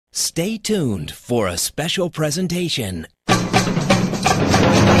Stay tuned for a special presentation. It's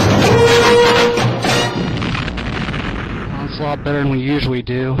a lot better than we usually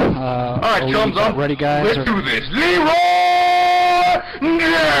do. All right, thumbs up. Ready, guys? Let's do this. Leroy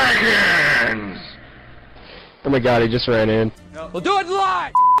Jenkins! Oh my God, he just ran in. We'll do it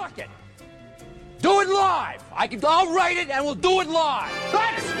live. Fuck it. Do it live. I'll write it and we'll do it live.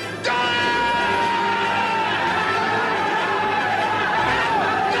 Let's go!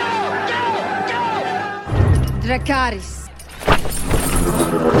 Dracarys.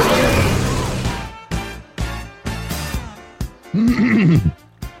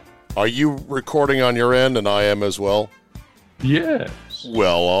 Are you recording on your end, and I am as well? Yes.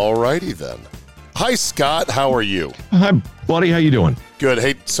 Well, alrighty then. Hi, Scott. How are you? Hi, buddy. How you doing? Good.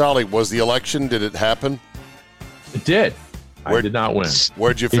 Hey, Sally, was the election, did it happen? It did. I did not win.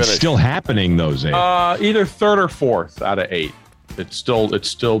 Where'd you finish? It's still happening, though, Zane. Either third or fourth out of 8. It's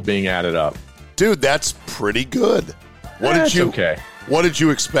still being added up. Dude, that's pretty good. What did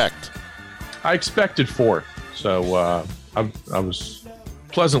you expect? I expected fourth, so I was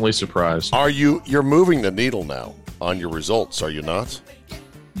pleasantly surprised. You're moving the needle now on your results, are you not?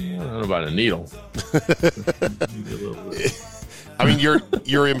 I don't know about a needle. I mean,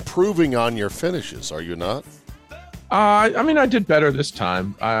 you're improving on your finishes, are you not? I mean, I did better this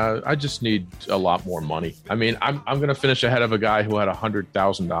time. I just need a lot more money. I mean, I'm going to finish ahead of a guy who had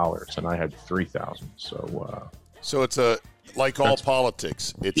 $100,000 and I had $3,000. So it's like all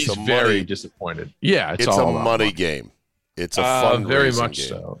politics. He's very disappointed. Yeah, it's a money game. It's a fundraising very much game.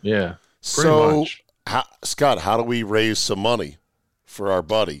 So. Yeah. So, Scott, how do we raise some money for our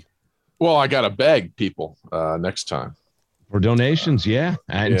buddy? Well, I got to beg people next time. For donations, yeah.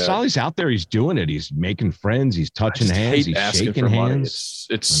 And Solly's out there. He's doing it. He's making friends. He's touching hands. He's shaking hands.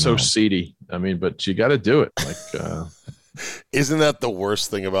 It's so seedy. I mean, but you got to do it. Like, isn't that the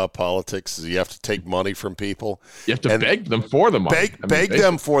worst thing about politics? Is you have to take money from people. You have to beg them for the money. Beg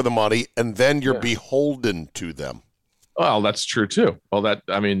them for the money, and then you're beholden to them. Well, that's true too. Well,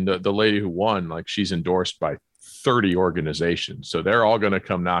 the lady who won, like, she's endorsed by 30 organizations, so they're all going to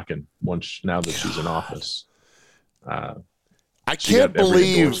come knocking now that she's in office. I can't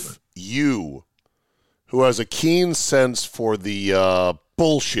believe you, who has a keen sense for the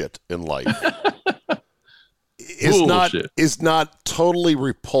bullshit in life, is not totally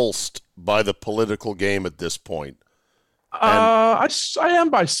repulsed by the political game at this point. I am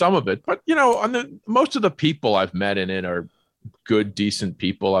by some of it, but most of the people I've met in it are good, decent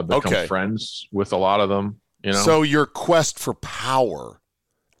people. I've become friends with a lot of them. So your quest for power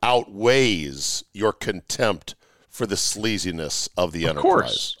outweighs your contempt for the sleaziness of the enterprise. Of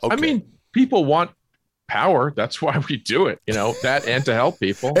course. Okay. I mean, people want power. That's why we do it. That and to help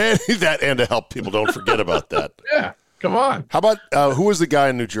people. And to help people. Don't forget about that. Yeah. Come on. How about who was the guy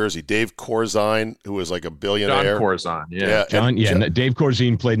in New Jersey? Dave Corzine, who was like a billionaire. John Corzine. Yeah. Dave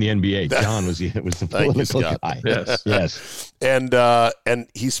Corzine played in the NBA. John was the political guy. Yes. And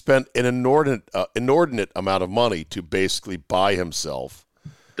he spent an inordinate amount of money to basically buy himself.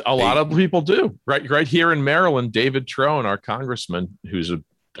 A lot of people do. Right here in Maryland, David Trone, our congressman,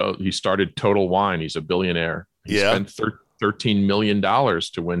 he started Total Wine. He's a billionaire. He spent $13 million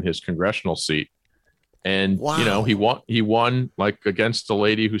to win his congressional seat. And, he won like against the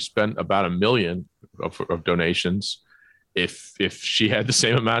lady who spent about $1 million of donations. If she had the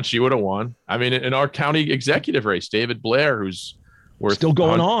same amount, she would have won. I mean, in our county executive race, David Blair, who's still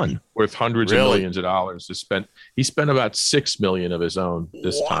going on, worth hundreds of millions of dollars, he spent about $6 million of his own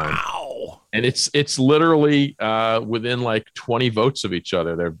this time. Wow. And it's literally within like 20 votes of each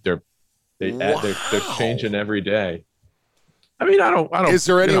other. They're changing every day. I mean, I don't. Is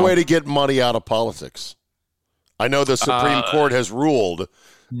there any way to get money out of politics? I know the Supreme Court has ruled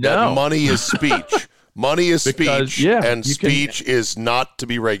that money is speech. Money is speech, and speech is not to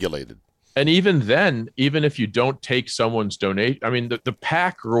be regulated. And even then, even if you don't take someone's donation, I mean, the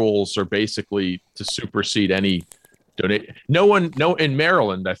PAC rules are basically to supersede any donate. No, in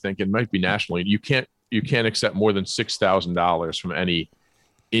Maryland, I think it might be nationally. You can't accept more than $6,000 from any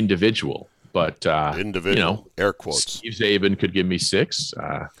individual. But air quotes. Steve Zabin could give me 6.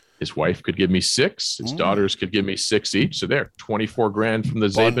 His wife could give me 6. His daughters could give me 6 each. So there, $24,000 from the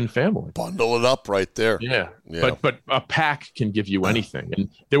Zabin family. Bundle it up right there. Yeah. But a PAC can give you anything, and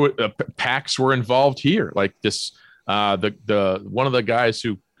there were PACs were involved here. Like this, the one of the guys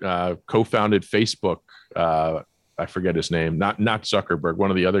who co-founded Facebook. I forget his name. Not Zuckerberg.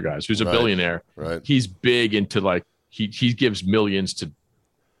 One of the other guys who's a billionaire. Right. He's big into like he gives millions to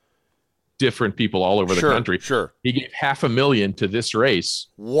different people all over the country. Sure. He gave $500,000 to this race.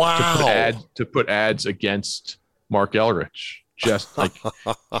 Wow. To put ads against Mark Elrich, just like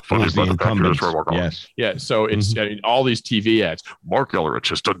who's the incumbent. Yes. Yeah. So it's I mean, all these TV ads. Mark Ellerich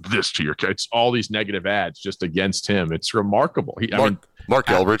has done this to your kids. All these negative ads just against him. It's remarkable. Mark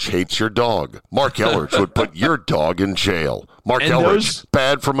Ellerich hates your dog. Mark Ellerich would put your dog in jail. Mark Ellerich,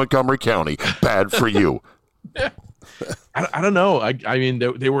 bad for Montgomery County, bad for you. I don't know. I mean,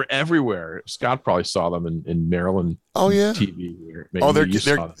 they were everywhere. Scott probably saw them in Maryland. Oh yeah, TV.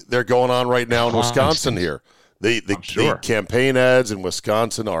 They're going on right now in Wisconsin here. The campaign ads in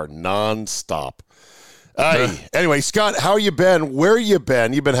Wisconsin are nonstop. Anyway, Scott, how you been? Where you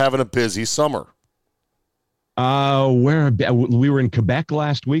been? You've been having a busy summer. We were in Quebec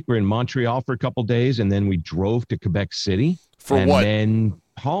last week. We were in Montreal for a couple days, and then we drove to Quebec City. For what? And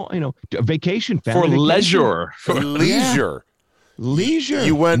then, vacation. For leisure. For leisure. Leisure.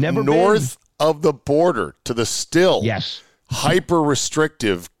 You went north of the border to the still. Yes. Hyper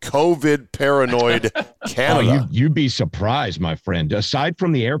restrictive, COVID paranoid Canada. You'd be surprised, my friend. Aside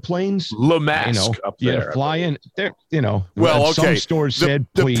from the airplanes, Le Mask up there. Fly in there. Well, okay. Some stores said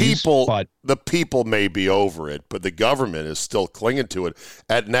please, but the people may be over it, but the government is still clinging to it.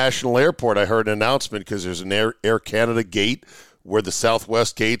 At National Airport, I heard an announcement because there's an Air Canada gate where the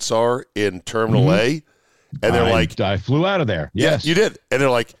Southwest gates are in Terminal A. And they're I flew out of there. Yes, you did. And they're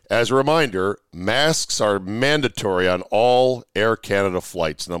like, as a reminder, masks are mandatory on all Air Canada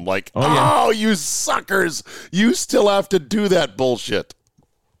flights. And I'm like, you suckers, you still have to do that bullshit.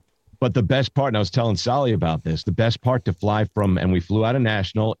 But the best part, and I was telling Sally about this, the best part to fly from, and we flew out of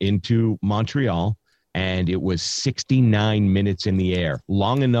National into Montreal, and it was 69 minutes in the air,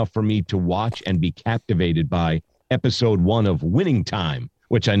 long enough for me to watch and be captivated by episode 1 of Winning Time,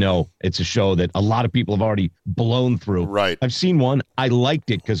 which I know it's a show that a lot of people have already blown through. Right. I've seen one. I liked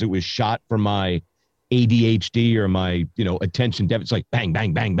it because it was shot for my ADHD or my, attention deficit. It's like bang,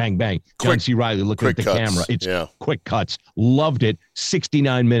 bang, bang, bang, bang. John C. Reilly looking at the camera. It's quick cuts. Loved it.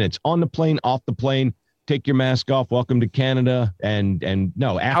 69 minutes on the plane, off the plane. Take your mask off. Welcome to Canada. And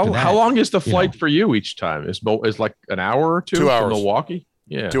no, after that. How long is the flight for you each time? Is like an hour or 2 2 hours. From Milwaukee?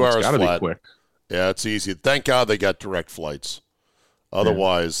 Yeah. 2 hours gotta flat. Be quick. Yeah, it's easy. Thank God they got direct flights.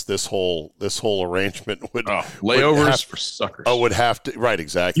 Otherwise, this whole arrangement would layovers for suckers. Oh, would have to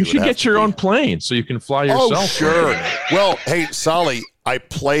exactly. You should get your own plane so you can fly yourself. Oh, sure. Well, hey, Solly, I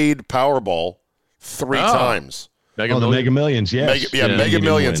played Powerball 3 times. Mega Millions, yes. Mega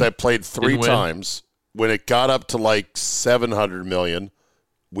Millions. I played 3 times. When it got up to like 700 million,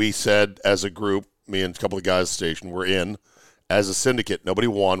 we said as a group, me and a couple of guys at the station, we're in as a syndicate. Nobody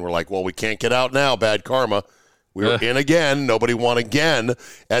won. We're like, well, we can't get out now. Bad karma. We were in again. Nobody won again.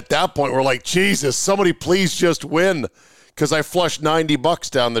 At that point, we're like, Jesus, somebody please just win. Because I flushed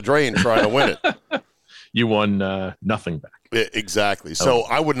 $90 down the drain trying to win it. You won nothing back. Exactly. So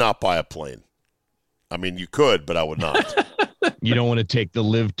I would not buy a plane. I mean, you could, but I would not. You don't want to take the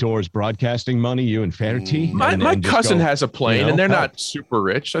Live Tours broadcasting money, you and Faherty? My cousin has a plane, and they're not super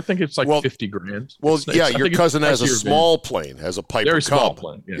rich. I think it's like 50 grand. Well, your cousin has a small plane, has a Piper Very Cub. Small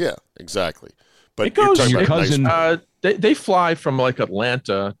plane. Yeah, exactly. But it goes. Your cousin, they fly from like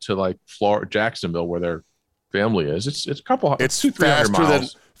Atlanta to like Florida, Jacksonville, where their family is. It's a couple. It's 200-300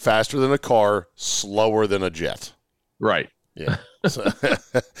 miles. Faster than a car, slower than a jet. Right. Yeah.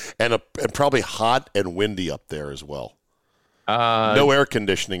 and probably hot and windy up there as well. No air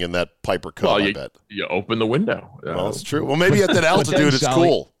conditioning in that Piper Cub. I bet you open the window. Well, that's true. Well, maybe at that altitude it's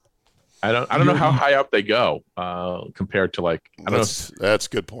cool. I don't know how high up they go compared to like. That's a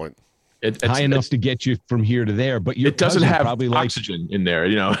good point. It's high enough to get you from here to there, but it doesn't have oxygen in there.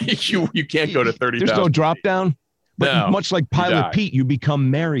 You can't go to 30. There's no drop down. But no, much like Pilot Pete, you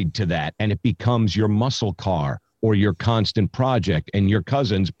become married to that, and it becomes your muscle car or your constant project. And your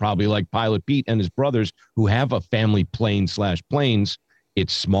cousins, probably like Pilot Pete and his brothers, who have a family plane/planes.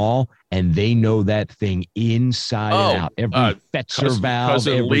 It's small, and they know that thing inside and out. Every Fetzer valve.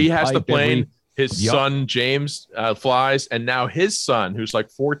 Cousin Lee has the plane. His son, James, flies, and now his son, who's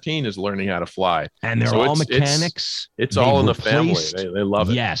like 14, is learning how to fly. And they're all mechanics. It's all in the family. They love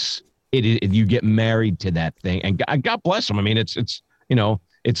it. Yes. You get married to that thing. And God bless them. I mean,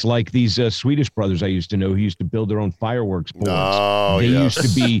 it's like these Swedish brothers I used to know who used to build their own fireworks boards. They used to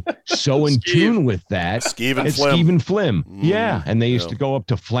be so in tune with that. Steve and Flim. Yeah. And they used to go up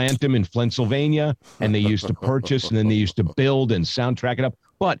to Flantum in Pennsylvania, and they used to purchase, and then they used to build and soundtrack it up.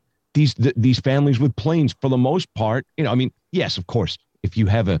 But these families with planes, for the most part, yes, of course, if you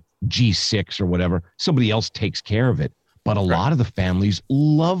have a G6 or whatever, somebody else takes care of it. But a lot of the families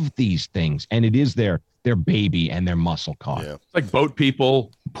love these things, and it is their baby and their muscle car. Yeah. It's like boat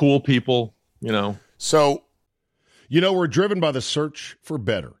people, pool people, So, we're driven by the search for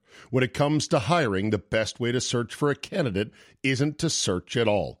better. When it comes to hiring, the best way to search for a candidate isn't to search at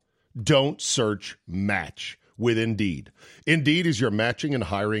all. Don't search, match with Indeed. Indeed is your matching and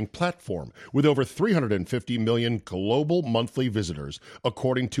hiring platform with over 350 million global monthly visitors,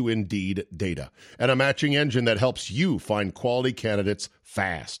 according to Indeed data, and a matching engine that helps you find quality candidates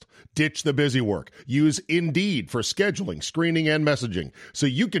fast. Ditch the busy work. Use Indeed for scheduling, screening, and messaging so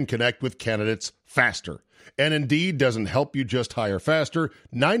you can connect with candidates faster. And Indeed doesn't help you just hire faster.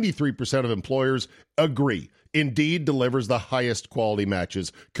 93% of employers agree Indeed delivers the highest quality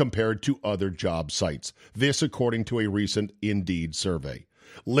matches compared to other job sites. This according to a recent Indeed survey.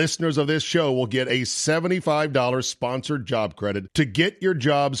 Listeners of this show will get a $75 sponsored job credit to get your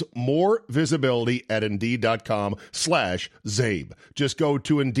jobs more visibility at Indeed.com/Zabe. Just go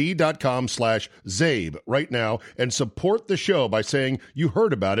to Indeed.com/Zabe right now and support the show by saying you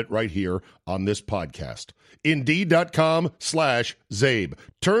heard about it right here on this podcast. Indeed.com/Zabe.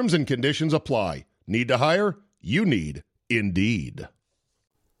 Terms and conditions apply. Need to hire? You need Indeed.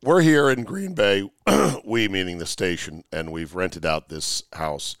 We're here in Green Bay, we meaning the station, and we've rented out this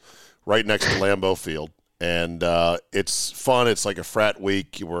house right next to Lambeau Field. And it's fun. It's like a frat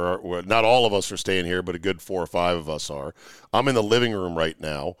week. We're not all of us are staying here, but a good 4 or 5 of us are. I'm in the living room right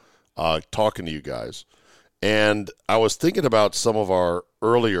now talking to you guys. And I was thinking about some of our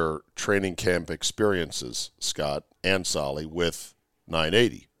earlier training camp experiences, Scott and Solly, with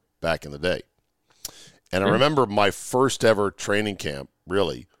 980 back in the day. And I remember my first ever training camp,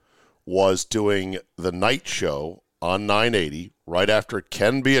 really, was doing the night show on 980 right after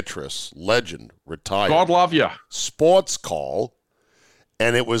Ken Beatrice, legend, retired. God love you. Sports call.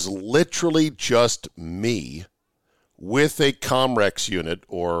 And it was literally just me with a Comrex unit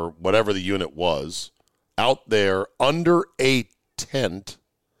or whatever the unit was out there under a tent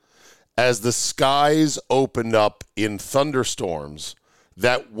as the skies opened up in thunderstorms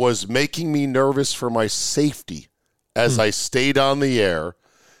that was making me nervous for my safety as I stayed on the air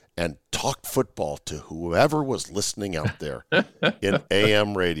and talked football to whoever was listening out there in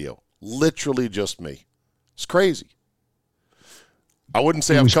AM radio. Literally just me. It's crazy. I wouldn't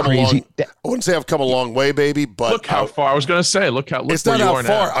say I've come a long way, baby, but look how far. I was going to say, look it's not how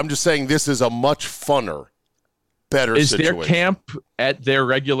far. Now. I'm just saying this is a much funner, better situation. Is their camp at their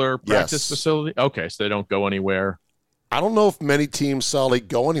regular practice facility? Okay, so they don't go anywhere. I don't know if many teams, Solly,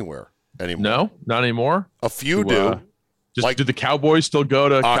 go anywhere anymore. No, not anymore. A few do. Do the Cowboys still go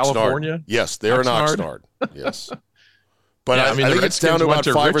to California? Yes, they're in Oxnard. Yes. But yeah, I think it's down to about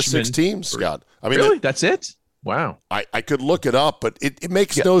 5 or 6 teams, Scott. I mean, really? That's it? Wow. I could look it up, but it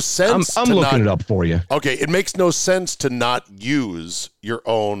makes no sense. I'm looking it up for you. Okay, it makes no sense to not use your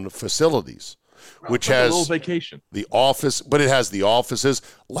own facilities. Which has a little vacation. The office, but it has the offices.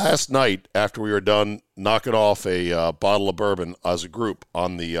 Last night, after we were done knocking off a bottle of bourbon as a group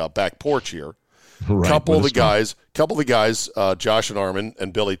on the back porch here, a couple of the guys, Josh and Armin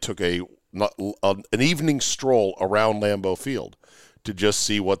and Billy took an evening stroll around Lambeau Field to just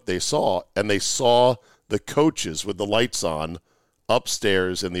see what they saw, and they saw the coaches with the lights on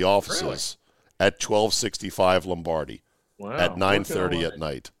upstairs in the offices at 1265 Lombardi at 9:30 at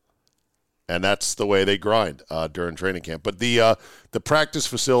night. And that's the way they grind during training camp. But the practice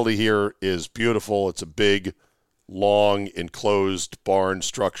facility here is beautiful. It's a big, long, enclosed barn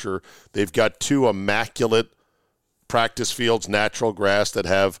structure. They've got 2 immaculate practice fields, natural grass, that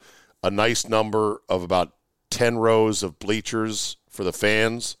have a nice number of about 10 rows of bleachers for the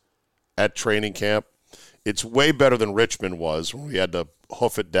fans at training camp. It's way better than Richmond was when we had to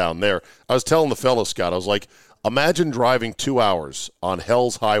hoof it down there. I was telling the fellow, Scott, I was like, imagine driving 2 hours on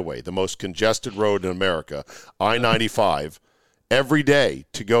Hell's Highway, the most congested road in America, I-95, every day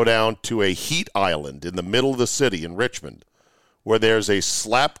to go down to a heat island in the middle of the city in Richmond, where there's a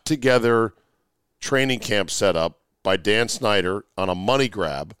slapped-together training camp set up by Dan Snyder on a money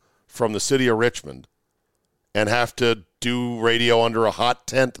grab from the city of Richmond, and have to do radio under a hot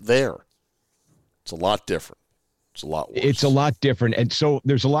tent there. It's a lot different. It's a lot worse. It's a lot different. And so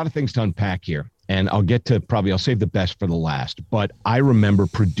there's a lot of things to unpack here. And I'll save the best for the last. But I remember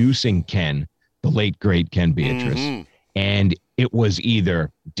producing Ken, the late, great Ken Beatrice. Mm-hmm. And it was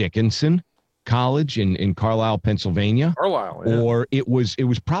either Dickinson College in Carlisle, Pennsylvania. Or it was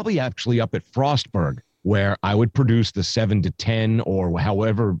probably actually up at Frostburg, where I would produce the 7 to 10 or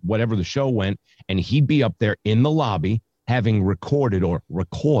whatever the show went. And he'd be up there in the lobby having recorded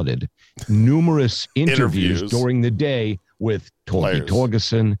numerous interviews during the day with Torgy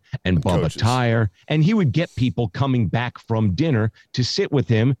Torgerson and Bubba Tyre. And he would get people coming back from dinner to sit with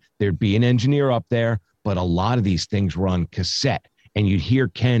him. There'd be an engineer up there, but a lot of these things were on cassette. And you'd hear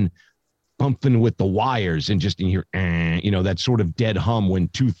Ken bumping with the wires and just in here, that sort of dead hum when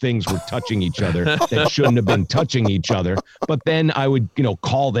two things were touching each other that shouldn't have been touching each other. But then I would,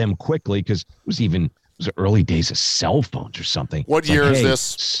 call them quickly because it was the early days of cell phones or something. What year is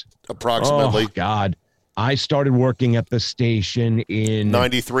this approximately? Oh, God. I started working at the station in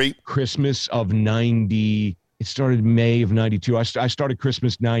 93, Christmas of 90. It started May of 92. I started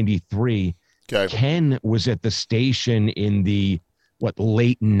Christmas 93. Okay. Ken was at the station in the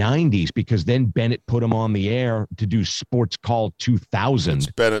late 90s, because then Bennett put him on the air to do Sports Call 2000. It's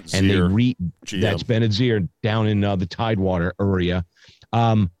Bennett Zier, and that's GM. Bennett Zier down in the Tidewater area.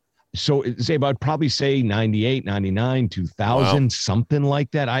 So Zabe, I'd probably say 98, 99, 2000, something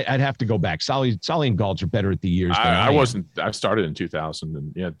like that. I'd have to go back. Solly and Galds are better at the years than I wasn't. I started in 2000,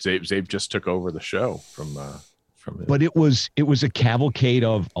 and Zabe just took over the show from him. But it was a cavalcade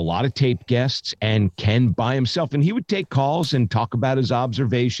of a lot of tape guests and Ken by himself, and he would take calls and talk about his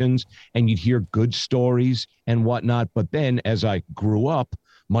observations, and you'd hear good stories and whatnot. But then as I grew up,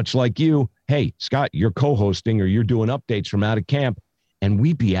 much like you, hey, Scott, you're co-hosting or you're doing updates from out of camp. And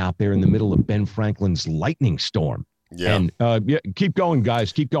we'd be out there in the middle of Ben Franklin's lightning storm. Yeah. And keep going,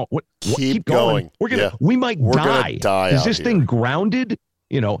 guys. Keep going. Keep going. We might die. Is this here. thing grounded?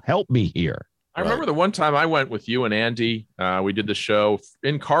 Help me here. I remember the one time I went with you and Andy. We did the show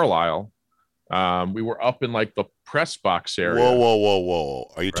in Carlisle. We were up in the press box area.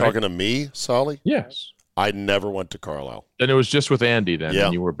 Whoa. Are you talking to me, Solly? Yes. I never went to Carlisle. And it was just with Andy then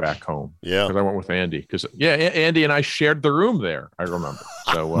when you were back home. Yeah. Because I went with Andy. Because, Andy and I shared the room there, I remember.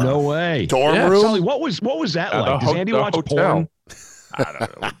 So no way. Dorm room? Sully, what was that like? Does Andy watch porn? I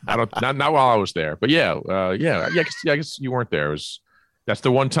don't know. Not while I was there. But I guess you weren't there. That's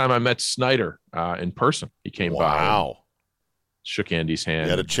the one time I met Snyder in person. He came by. Shook Andy's hand. You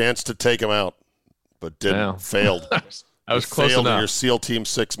had a chance to take him out, but didn't. Failed. I was close failed enough. in your SEAL Team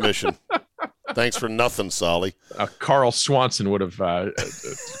 6 mission. Thanks for nothing, Solly. Carl Swanson would have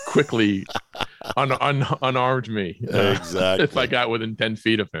quickly unarmed me. Exactly. If I got within 10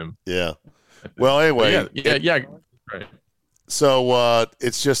 feet of him. Yeah. Well, anyway. Yeah. Right. So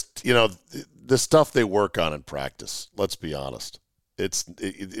it's just, the stuff they work on in practice, let's be honest. It's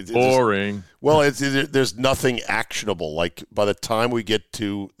boring. There's nothing actionable. Like by the time we get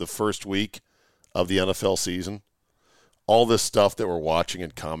to the first week of the NFL season, all this stuff that we're watching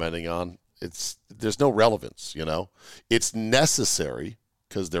and commenting on, there's no relevance, It's necessary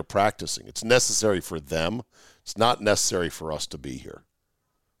because they're practicing. It's necessary for them. It's not necessary for us to be here.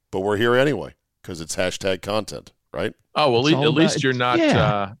 But we're here anyway because it's hashtag content, right? Oh, well, at least you're not,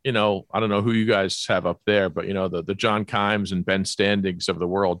 I don't know who you guys have up there, but, the John Kimes and Ben Standings of the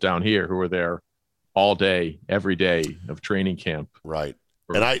world down here who are there all day, every day of training camp. Right.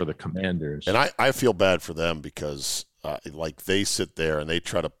 For the Commanders. And I feel bad for them because they sit there and they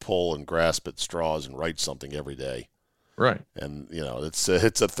try to pull and grasp at straws and write something every day. Right. And, it's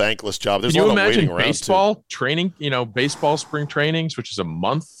a thankless job. There's Can a you lot of imagine waiting around baseball training, baseball spring trainings, which is a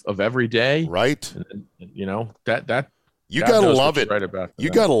month of every day. Right. And, that you got to love it. Right about you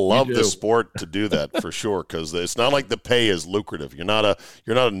got to love the sport to do that for sure. Cause it's not like the pay is lucrative. You're not a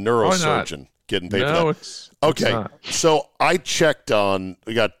neurosurgeon getting paid for that. It's not. So I checked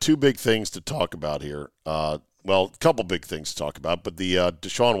we got two big things to talk about here. A couple big things to talk about, but the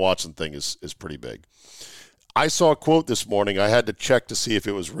Deshaun Watson thing is pretty big. I saw a quote this morning. I had to check to see if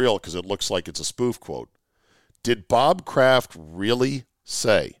it was real because it looks like it's a spoof quote. Did Bob Kraft really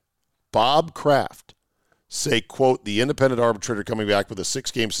say, quote, the independent arbitrator coming back with a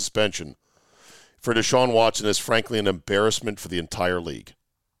 6-game suspension for Deshaun Watson is frankly an embarrassment for the entire league?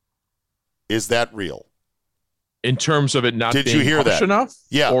 Is that real? In terms of it not Did being you hear harsh that? enough?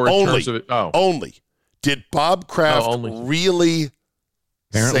 Yeah, or only. In terms of it, only. Did Bob Kraft really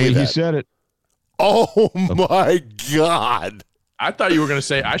Apparently say that? He said it. Oh, my God. I thought you were going to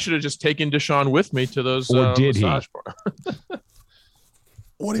say I should have just taken Deshaun with me to those or did massage he?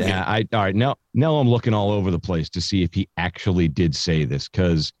 What do you mean? All right. Now I'm looking all over the place to see if he actually did say this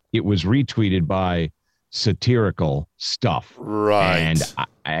because it was retweeted by satirical stuff. Right.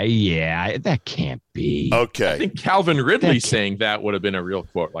 And that can't be. Okay. I think Calvin Ridley saying that would have been a real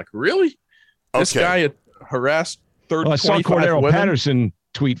quote. Like, really? This guy had harassed I saw 25 Cordero women? Patterson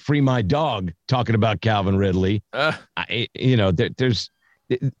tweet "Free my dog" talking about Calvin Ridley. There's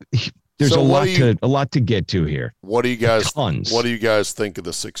a lot to get to here. What do you guys? Tons. What do you guys think of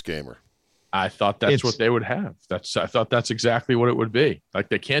the 6-gamer? I thought that's what they would have. I thought that's exactly what it would be. Like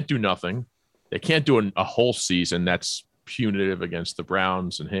they can't do nothing. They can't do a whole season. That's punitive against the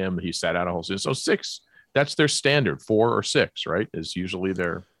Browns and him. He sat out a whole season. So 6. That's their standard. 4 or 6, right? Is usually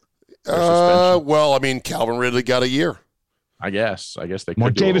their suspension. Calvin Ridley got a year. I guess they could.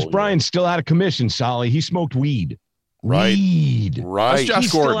 Martavis Bryant's still out of commission, Solly. He smoked weed. Right. Weed. Right. Josh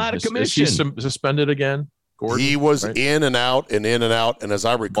He's Gordon. still out of commission. Is he suspended again? Gordon, he was right? in and out. And as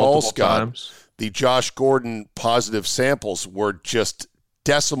I recall, Multiple Scott, times. the Josh Gordon positive samples were just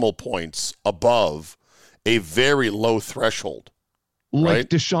decimal points above a very low threshold. Like right?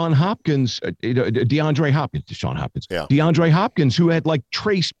 DeSean Hopkins, DeAndre Hopkins, who had like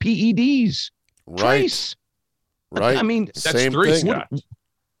trace PEDs. Right. Trace. Right. I mean, That's same three, thing. Scott.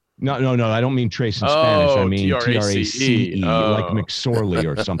 No. I don't mean trace in Spanish. I mean TRACE. TRACE, like McSorley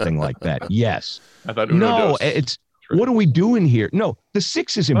or something like that. Yes. I thought no, it's what are we doing here? No, the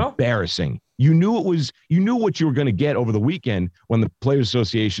 6 is embarrassing. You knew what you were going to get over the weekend when the Players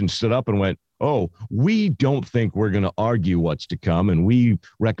Association stood up and went, "Oh, we don't think we're going to argue what's to come, and we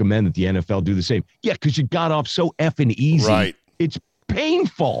recommend that the NFL do the same." Yeah, because you got off so effing easy. Right. It's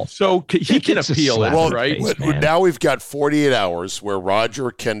painful. So he can appeal it, right? Now we've got 48 hours where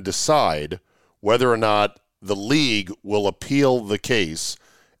Roger can decide whether or not the league will appeal the case,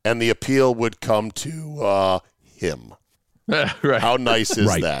 and the appeal would come to him. Right. How nice is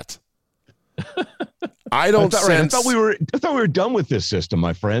Right. that? I thought we were done with this system,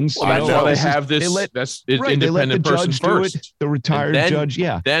 my friends. Well, that's why they have this. That's independent they let the person judge first. do it. The retired judge,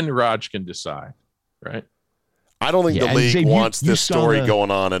 yeah. Then Raj can decide, right? I don't think the league Zabe, wants this saw story going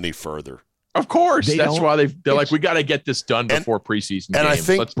on any further. Of course, They that's don't- why they're like, we got to get this done before preseason and games. I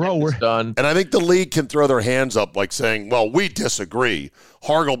think, Let's get this done. And I think the league can throw their hands up like saying, well, we disagree.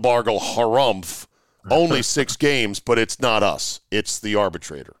 Hargle bargle harumph. Only 6 games, but it's not us. It's the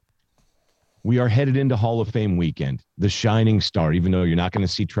arbitrator. We are headed into Hall of Fame weekend, the shining star, even though you're not going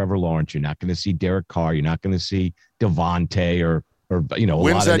to see Trevor Lawrence, you're not going to see Derek Carr, you're not going to see Devontae or a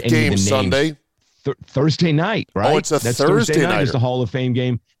When's lot that of any game? of the names. Sunday? Thursday night, right? Oh, it's a That's Thursday night nighter. is the Hall of Fame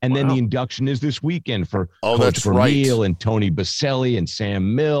game, and then the induction is this weekend for Coach that's right. Vermeil and Tony Baselli and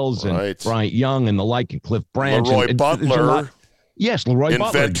Sam Mills and Bryant Young and the like and Cliff Branch. Leroy and Butler. Yes, Leroy Butler,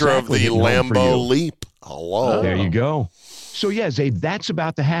 inventor exactly, of the getting home for you. Lambeau Leap. Hello. There you go. So, yeah, Zabe, that's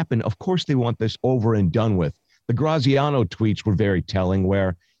about to happen. Of course, they want this over and done with. The Graziano tweets were very telling,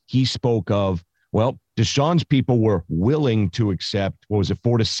 where he spoke of, well, Deshaun's people were willing to accept, what was it,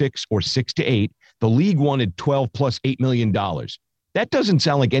 4 to 6 or 6 to 8. The league wanted 12 plus $8 million. That doesn't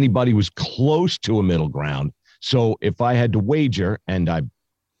sound like anybody was close to a middle ground. So if I had to wager, and I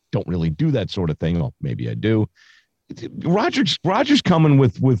don't really do that sort of thing, well, maybe I do, Roger's coming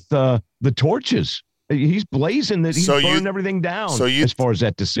with the torches. He's blazing that. He's burning everything down as far as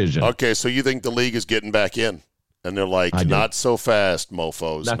that decision. Okay, so you think the league is getting back in, and they're like, not so fast,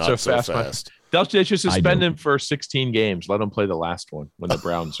 mofos, not so fast. They should suspend him for 16 games. Let him play the last one when the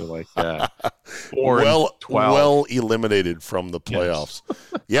Browns are like 12. Well eliminated from the playoffs.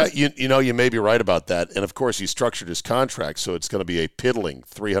 Yes. Yeah, you may be right about that. And of course, he structured his contract so it's going to be a piddling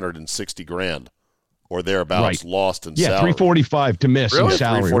 $360,000 or thereabouts lost in salary. $345 to miss in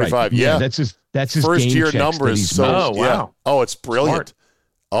salary. $345, right. yeah. That's his first game year checks number that is he's so. made. Oh, wow. Yeah. Oh, it's brilliant. Smart.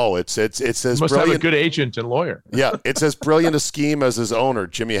 Oh, it's as must brilliant. have a good agent and lawyer. Yeah, it's as brilliant a scheme as his owner,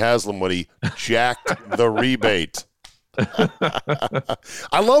 Jimmy Haslam, when he jacked the rebate.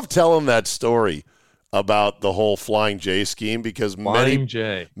 I love telling that story about the whole Flying J scheme because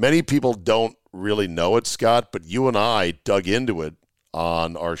many people don't really know it, Scott, but you and I dug into it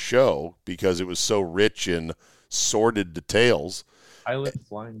on our show because it was so rich in sordid details.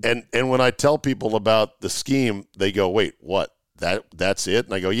 And when I tell people about the scheme, they go, wait, what? That's it?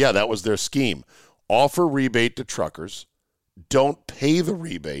 And I go, yeah, that was their scheme. Offer rebate to truckers. Don't pay the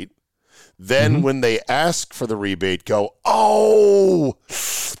rebate. Then when they ask for the rebate, go, oh,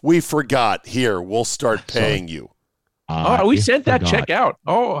 we forgot. Here, we'll start paying you. We sent that check out.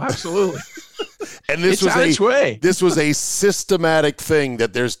 Oh, absolutely. And this was a systematic thing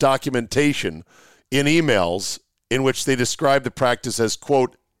that there's documentation in emails in which they describe the practice as,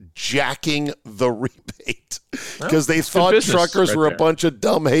 quote, jacking the rebate because they thought truckers were a bunch of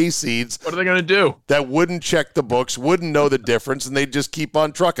dumb hayseeds. What are they going to do? That wouldn't check the books, wouldn't know the difference, and they'd just keep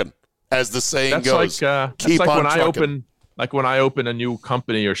on trucking, as the saying goes. That's like when I open a new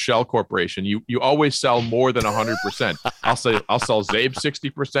company or shell corporation. You always sell more than 100%. I'll sell Zabe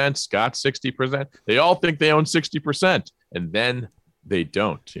 60%, Scott 60%. They all think they own 60%, and then they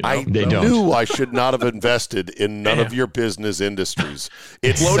don't. I knew I should not have invested in none of your business industries.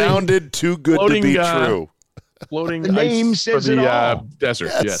 It sounded too good to be true. Floating the name ice says for the it all.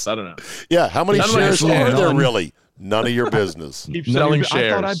 desert. Yes, I don't know. Yeah, how many shares are there really? None of your business. Keep selling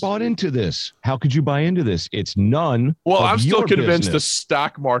shares. I thought I bought into this. How could you buy into this? It's none. Well, of I'm still your convinced the business.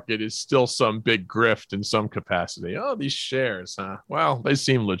 stock market is still some big grift in some capacity. Oh, these shares, huh? Well, they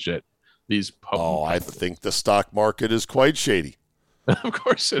seem legit. these. I think the stock market is quite shady. Of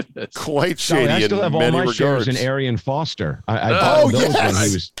course it is. Quite shady. I still have all my regards. shares in Arian Foster. I bought those when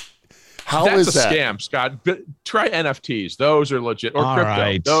he was. That's a scam, Scott. Try NFTs. Those are legit. Or crypto.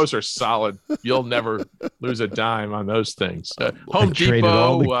 Right. Those are solid. You'll never lose a dime on those things. Home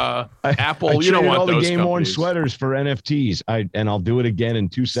Depot, Apple. You don't want all the those game-worn companies. sweaters for NFTs. And I'll do it again in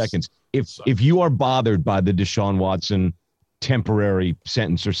 2 seconds. If you are bothered by the Deshaun Watson temporary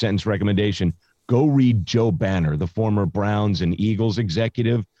sentence or sentence recommendation, go read Joe Banner, the former Browns and Eagles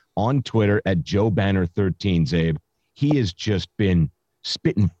executive, on Twitter at JoeBanner13, Zabe. He has just been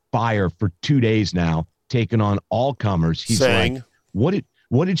spitting fire for 2 days now, taking on all comers. He's saying, like,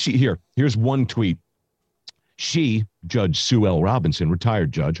 what did she hear? Here's one tweet. She, Judge Sue L. Robinson,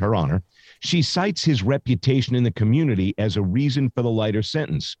 retired judge, her honor, she cites his reputation in the community as a reason for the lighter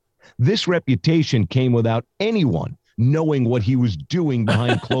sentence. This reputation came without anyone knowing what he was doing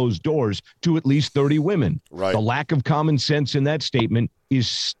behind closed doors to at least 30 women. Right. The lack of common sense in that statement is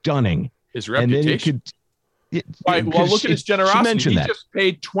stunning. His reputation. Right. Well, look at his generosity. He just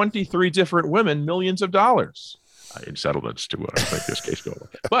paid 23 different women millions of dollars in settlements to make this case go.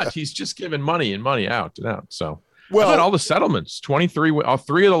 But he's just giving money out and out. So, well, how about all the settlements? 23.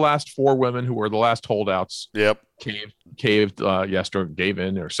 3 of the last 4 women who were the last holdouts. Yep. Caved yesterday, gave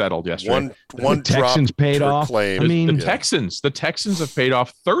in or settled yesterday. One Texans paid off. Claim. I mean, the Texans have paid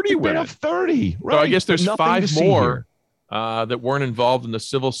off 30 women. Paid off 30. Right. So I guess there's Nothing 5 more. That weren't involved in the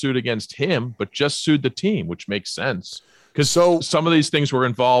civil suit against him, but just sued the team, which makes sense because some of these things were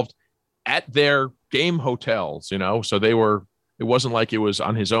involved at their game hotels, so it wasn't like it was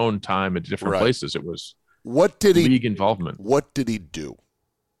on his own time at different places. It was league involvement. What did he do?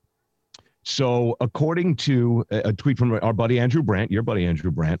 So according to a tweet from our buddy Andrew Brandt, your buddy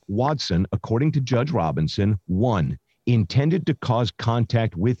Andrew Brandt, Watson, according to Judge Robinson, 1, intended to cause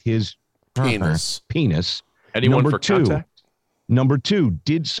contact with his penis. Anyone for contact? Number 2,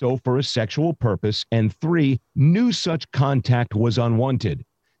 did so for a sexual purpose. And 3, knew such contact was unwanted.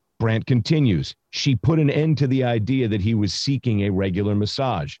 Brandt continues, she put an end to the idea that he was seeking a regular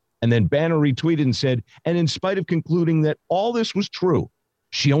massage. And then Banner retweeted and said, and in spite of concluding that all this was true,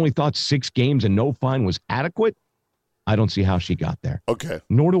 she only thought 6 games and no fine was adequate. I don't see how she got there. Okay.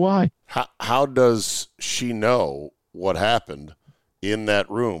 Nor do I. How does she know what happened in that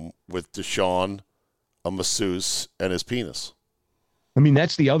room with Deshaun, a masseuse, and his penis? I mean,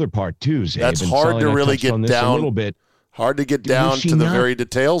 that's the other part too, Zabe. That's hard to really get down a little bit. Hard to get down to the very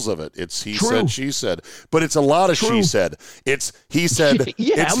details of it. It's he said, she said, but it's a lot of she said. It's he said.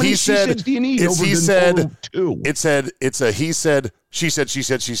 Yeah, it's how many he said. She-saids do you need? It's over he the said. Two? It said. It's a he said. She said. She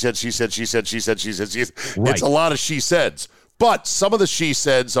said. She said. She said. She said. She said. She said. She said. Right. It's a lot of she saids. But some of the she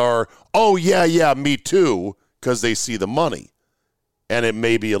saids are, oh yeah, me too, because they see the money. And it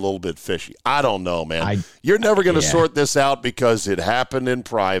may be a little bit fishy. I don't know, man. You're never going to sort this out because it happened in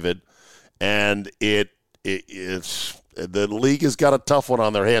private, and it's the league has got a tough one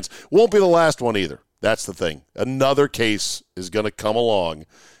on their hands. Won't be the last one either. That's the thing. Another case is going to come along.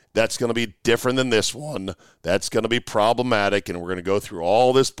 That's going to be different than this one. That's going to be problematic, and we're going to go through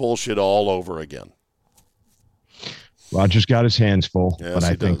all this bullshit all over again. Rogers got his hands full, yes, but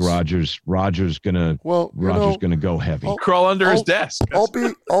I think does. Rogers gonna go heavy. Crawl under his desk. I'll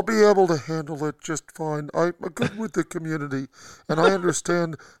be able to handle it just fine. I'm good with the community, and I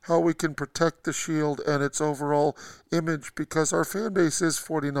understand how we can protect the Shield and its overall image because our fan base is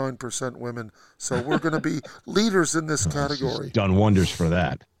 49% women. So we're going to be leaders in this category. Done wonders for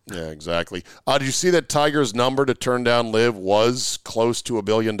that. Yeah, exactly. Did you see that Tiger's number to turn down LIV was close to $1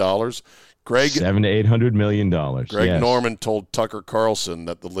 billion? Greg, $700 to $800 million. Greg Norman told Tucker Carlson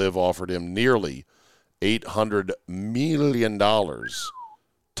that the LIV offered him nearly $800 million.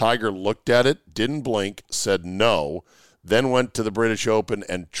 Tiger looked at it, didn't blink, said no, then went to the British Open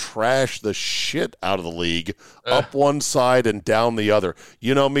and trashed the shit out of the league, up one side and down the other.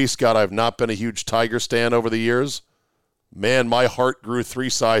 You know me, Scott, I've not been a huge Tiger stan over the years. Man, my heart grew 3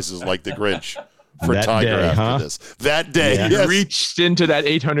 sizes like the Grinch. For that Tiger day, after this. That day, yes. He reached into that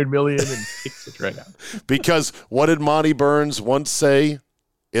 $800 million and kicked it right out. Because what did Monty Burns once say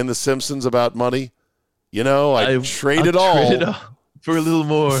in The Simpsons about money? I trade it all for a little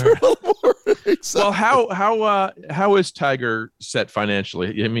more. Exactly. Well, how is Tiger set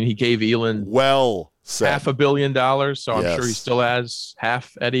financially? I mean, he gave Elon set. $500 million, so I'm sure he still has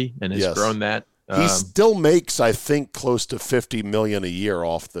half, Eddie, and has grown that. He still makes, I think, close to $50 million a year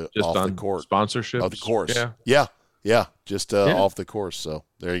off the course. Sponsorship of the course. Yeah. Just off the course. So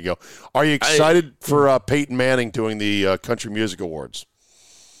there you go. Are you excited for Peyton Manning doing the Country Music Awards?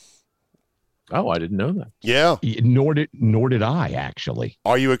 Oh, I didn't know that. Yeah. Nor did I, actually.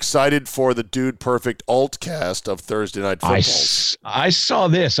 Are you excited for the Dude Perfect alt cast of Thursday Night Football? I saw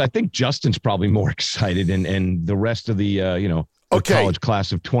this. I think Justin's probably more excited and the rest of the, the college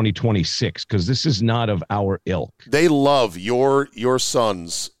class of 2026, because this is not of our ilk. They love your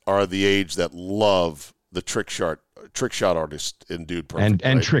sons are the age that love the trick shot artist in Dude Perfect.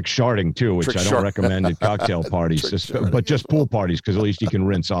 And trick sharding, too, which I don't recommend at cocktail parties, but just pool parties, because at least you can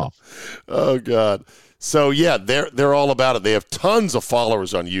rinse off. Oh, God. So, yeah, they're all about it. They have tons of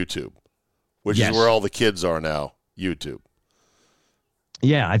followers on YouTube, which is where all the kids are now, YouTube.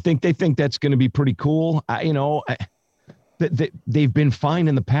 Yeah, I think they think that's going to be pretty cool. They've been fine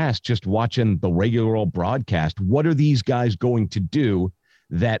in the past just watching the regular old broadcast. What are these guys going to do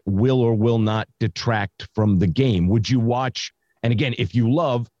that will or will not detract from the game? Would you watch, and again, if you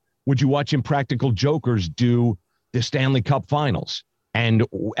love, would you watch Impractical Jokers do the Stanley Cup Finals? And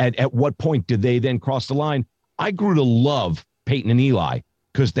at what point did they then cross the line? I grew to love Peyton and Eli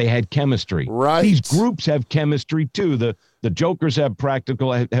because they had chemistry. Right. These groups have chemistry too. The Jokers have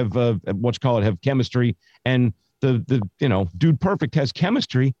have chemistry, and the Dude Perfect has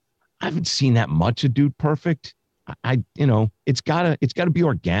chemistry. I haven't seen that much of Dude Perfect. It's gotta be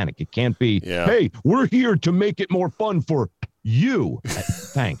organic. It can't be, hey, we're here to make it more fun for you.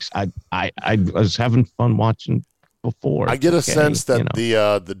 Thanks. I was having fun watching before. I get a sense that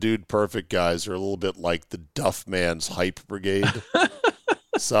the Dude Perfect guys are a little bit like the Duff Man's Hype Brigade.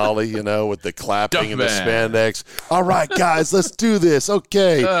 Solly, with the clapping Duff and the spandex. All right, guys, let's do this.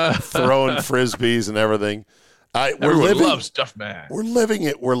 Okay. Throwing Frisbees and everything. Everyone loves Duff Man. We're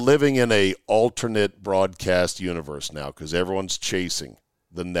living in a alternate broadcast universe now because everyone's chasing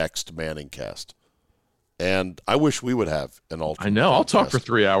the next Manning cast. And I wish we would have an alternate. I know. broadcast. I'll talk for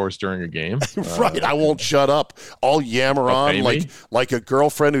 3 hours during a game. Right. I won't shut up. I'll yammer on like a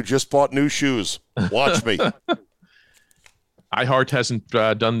girlfriend who just bought new shoes. Watch me. iHeart hasn't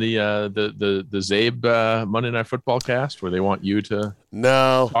done the Zabe Monday Night Football cast where they want you to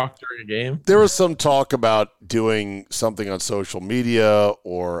talk during a game. There was some talk about doing something on social media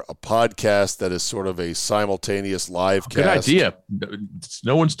or a podcast that is sort of a simultaneous live cast. Good idea.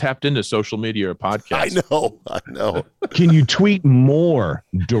 No one's tapped into social media or podcasts. I know. Can you tweet more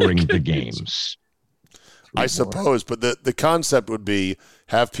during the games? I suppose, but the concept would be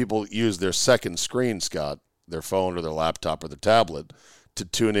have people use their second screen, Scott, their phone or their laptop or their tablet, to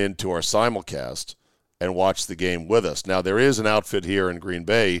tune in to our simulcast and watch the game with us. Now, there is an outfit here in Green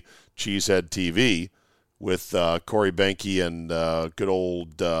Bay, Cheesehead TV, with Corey Benke and good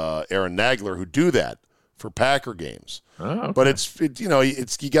old Aaron Nagler, who do that for Packer games. Oh, okay. But it's you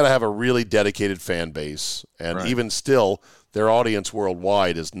got to have a really dedicated fan base, and even still, their audience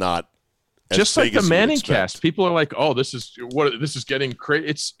worldwide is not just like the Manning cast. People are like, "Oh, this is getting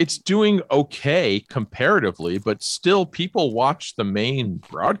crazy." It's doing okay comparatively, but still, people watch the main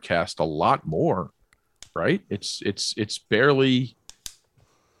broadcast a lot more, right? It's barely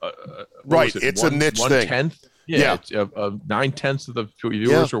right. It's a niche thing. 1/10. Yeah, 9/10 of the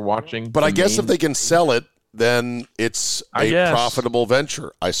viewers are watching. But I guess if they can sell it, then it's a profitable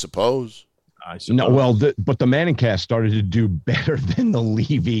venture, I suppose. No, well, but the Manning cast started to do better than the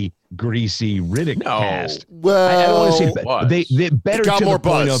Levy, Greasy, Riddick cast. Well, I don't want to say they better got to more the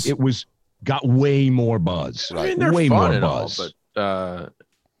point buzz. of got way more buzz. I mean, they're way fun more and buzz. all, but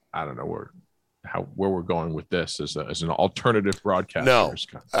I don't know where we're going with this as an alternative broadcast. No,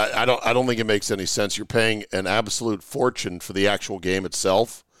 I don't think it makes any sense. You're paying an absolute fortune for the actual game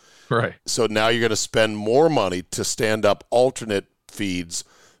itself. Right. So now you're going to spend more money to stand up alternate feeds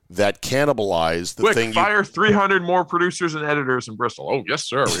that cannibalize the thing. Fire 300 more producers and editors in Bristol. Oh, yes,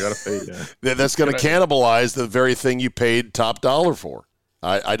 sir. We got to pay. That's going to cannibalize the very thing you paid top dollar for.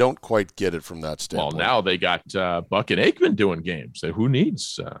 I don't quite get it from that standpoint. Well, now they got Buck and Aikman doing games. So who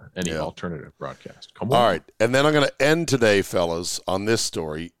needs any alternative broadcast? Come on. All right. And then I'm going to end today, fellas, on this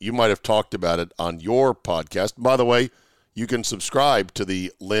story. You might have talked about it on your podcast. By the way, you can subscribe to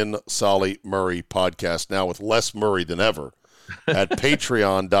the Lynn Solly Murray podcast now with less Murray than ever at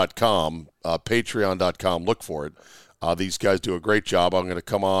patreon.com. Patreon.com. Look for it. These guys do a great job. I'm going to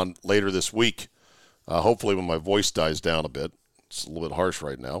come on later this week, hopefully when my voice dies down a bit. It's a little bit harsh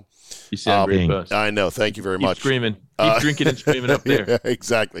right now. You sound great, Buzz. I know. Thank you very much. Screaming. Keep drinking and screaming up there. Yeah,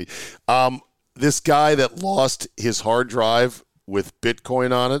 exactly. This guy that lost his hard drive with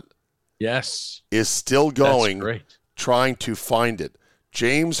Bitcoin on it, yes, is still going, That's great. Trying to find it.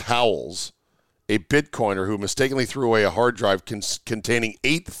 James Howells, a Bitcoiner who mistakenly threw away a hard drive containing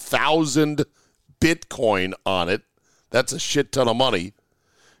 8,000 Bitcoin on it. That's a shit ton of money.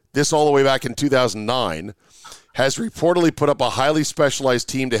 This all the way back in 2009. has reportedly put up a highly specialized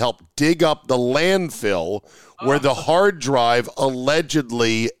team to help dig up the landfill where the hard drive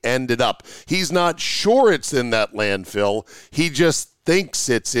allegedly ended up. He's not sure it's in that landfill. He just thinks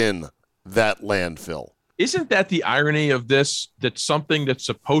it's in that landfill. Isn't that the irony of this? That something that's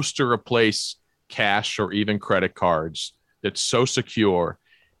supposed to replace cash or even credit cards, that's so secure,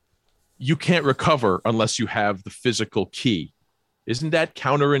 you can't recover unless you have the physical key. Isn't that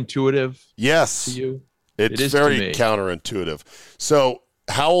counterintuitive? Yes. To you? It's very counterintuitive. So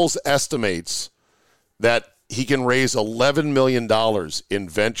Howells estimates that he can raise $11 million in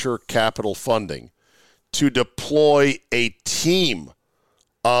venture capital funding to deploy a team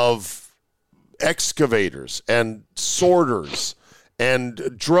of excavators and sorters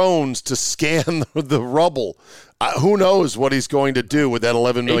and drones to scan the rubble. Who knows what he's going to do with that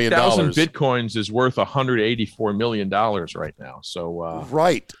 $11 million? 8,000 Bitcoins is worth $184 million right now. So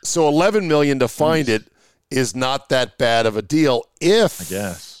right. So $11 million to find it is not that bad of a deal if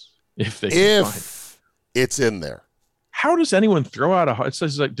it's in there. How does anyone throw out it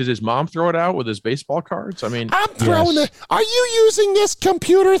says like, did his mom throw it out with his baseball cards? I mean, I'm throwing it. Are you using this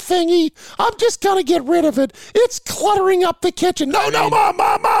computer thingy? I'm just going to get rid of it. It's cluttering up the kitchen. No,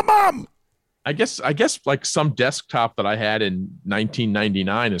 mom. I guess like some desktop that I had in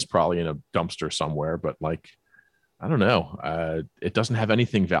 1999 is probably in a dumpster somewhere, but like, I don't know. It doesn't have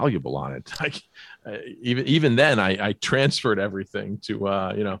anything valuable on it. Like even then I transferred everything to,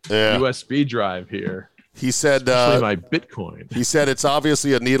 USB drive here. He said, my Bitcoin. He said it's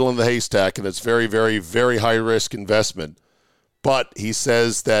obviously a needle in the haystack and it's very, very, very high risk investment. But he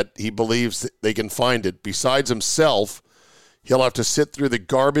says that he believes that they can find it. Besides himself, he'll have to sit through the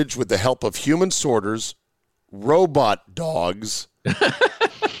garbage with the help of human sorters, robot dogs,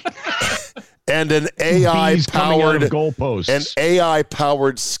 and an AI-powered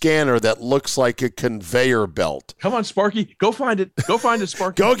scanner that looks like a conveyor belt. Come on, Sparky. Go find it. Go find it,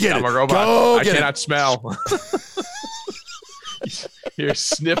 Sparky. Go get it. I'm a robot. I cannot smell. He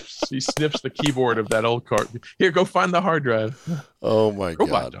sniffs the keyboard of that old cart. Here, go find the hard drive. Oh, my God.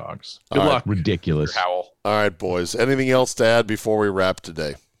 Robot dogs. Good luck. Ridiculous. Howell. All right, boys. Anything else to add before we wrap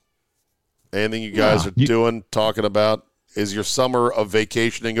today? Anything you guys are doing, talking about? Is your summer of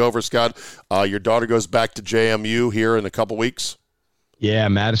vacationing over, Scott? Your daughter goes back to JMU here in a couple weeks. Yeah,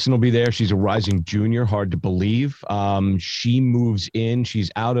 Madison will be there. She's a rising junior, hard to believe. She moves in. She's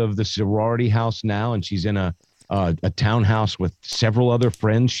out of the sorority house now, and she's in a townhouse with several other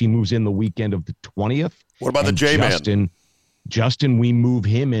friends. She moves in the weekend of the 20th. What about the J-Man? Justin, we move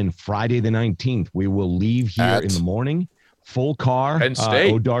him in Friday the 19th. We will leave here in the morning, full car, Penn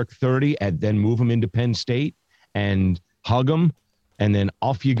State. dark 30, and then move him into Penn State and hug him, and then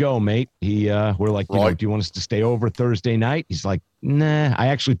off you go, mate. We're like, do you want us to stay over Thursday night? He's like, nah. I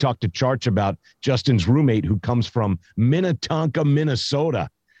actually talked to Charch about Justin's roommate who comes from Minnetonka,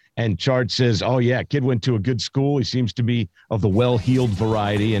 Minnesota. And Charch says, oh, yeah, kid went to a good school. He seems to be of the well-heeled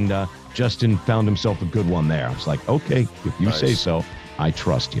variety, and Justin found himself a good one there. I was like, okay, if you say so, I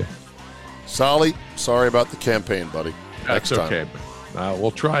trust you. Solly, sorry about the campaign, buddy. That's okay. We'll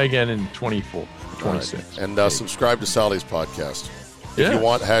try again in 24. 26. Right. And subscribe to Solly's podcast. If you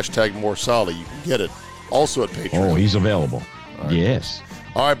want #more Solly, you can get it also at Patreon. Oh, he's available. All right. Yes.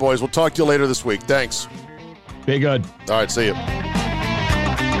 All right, boys. We'll talk to you later this week. Thanks. Be good. All right. See you.